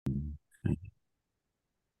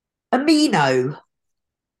Amino.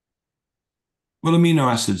 Well,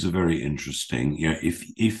 amino acids are very interesting.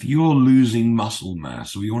 If you're losing muscle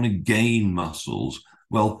mass or you want to gain muscles,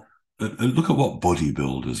 well, look at what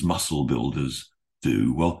bodybuilders, muscle builders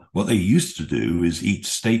do. Well, what they used to do is eat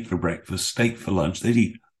steak for breakfast, steak for lunch. They'd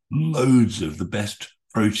eat loads of the best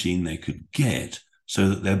protein they could get so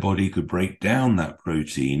that their body could break down that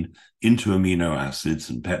protein into amino acids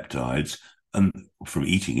and peptides and from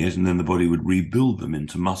eating it, and then the body would rebuild them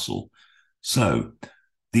into muscle. So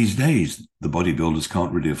these days, the bodybuilders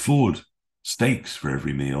can't really afford steaks for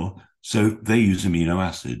every meal, so they use amino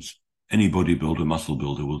acids. Any bodybuilder, muscle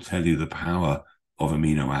builder will tell you the power of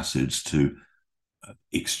amino acids to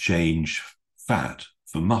exchange fat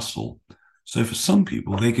for muscle. So for some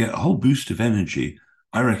people, they get a whole boost of energy.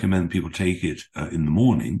 I recommend people take it in the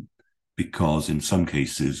morning because in some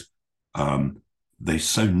cases, they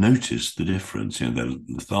so notice the difference. They're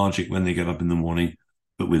lethargic when they get up in the morning,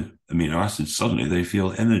 but with amino acids, suddenly they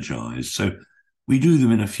feel energized. So we do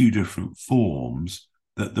them in a few different forms.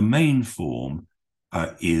 That the main form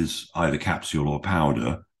is either capsule or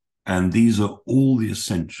powder, and these are all the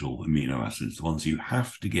essential amino acids, the ones you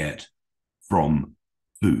have to get from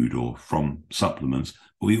food or from supplements.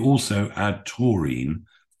 But we also add taurine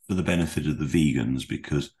for the benefit of the vegans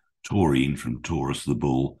because taurine from Taurus the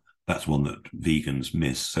bull, that's one that vegans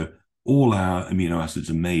miss. So all our amino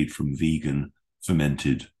acids are made from vegan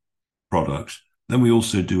fermented products. Then we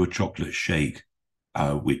also do a chocolate shake,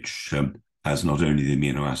 which has not only the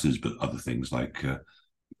amino acids but other things like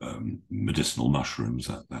medicinal mushrooms,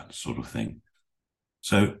 that sort of thing.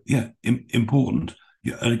 So yeah, important.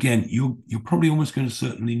 Yeah, and again, you're probably almost going to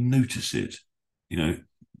certainly notice it. You know,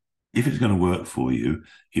 if it's going to work for you,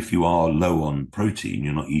 if you are low on protein,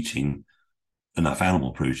 you're not eating enough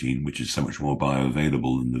animal protein, which is so much more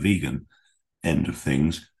bioavailable than the vegan end of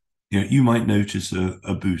things. You might notice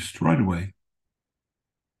a boost right away.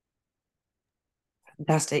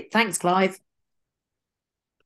 Fantastic. Thanks, Clive.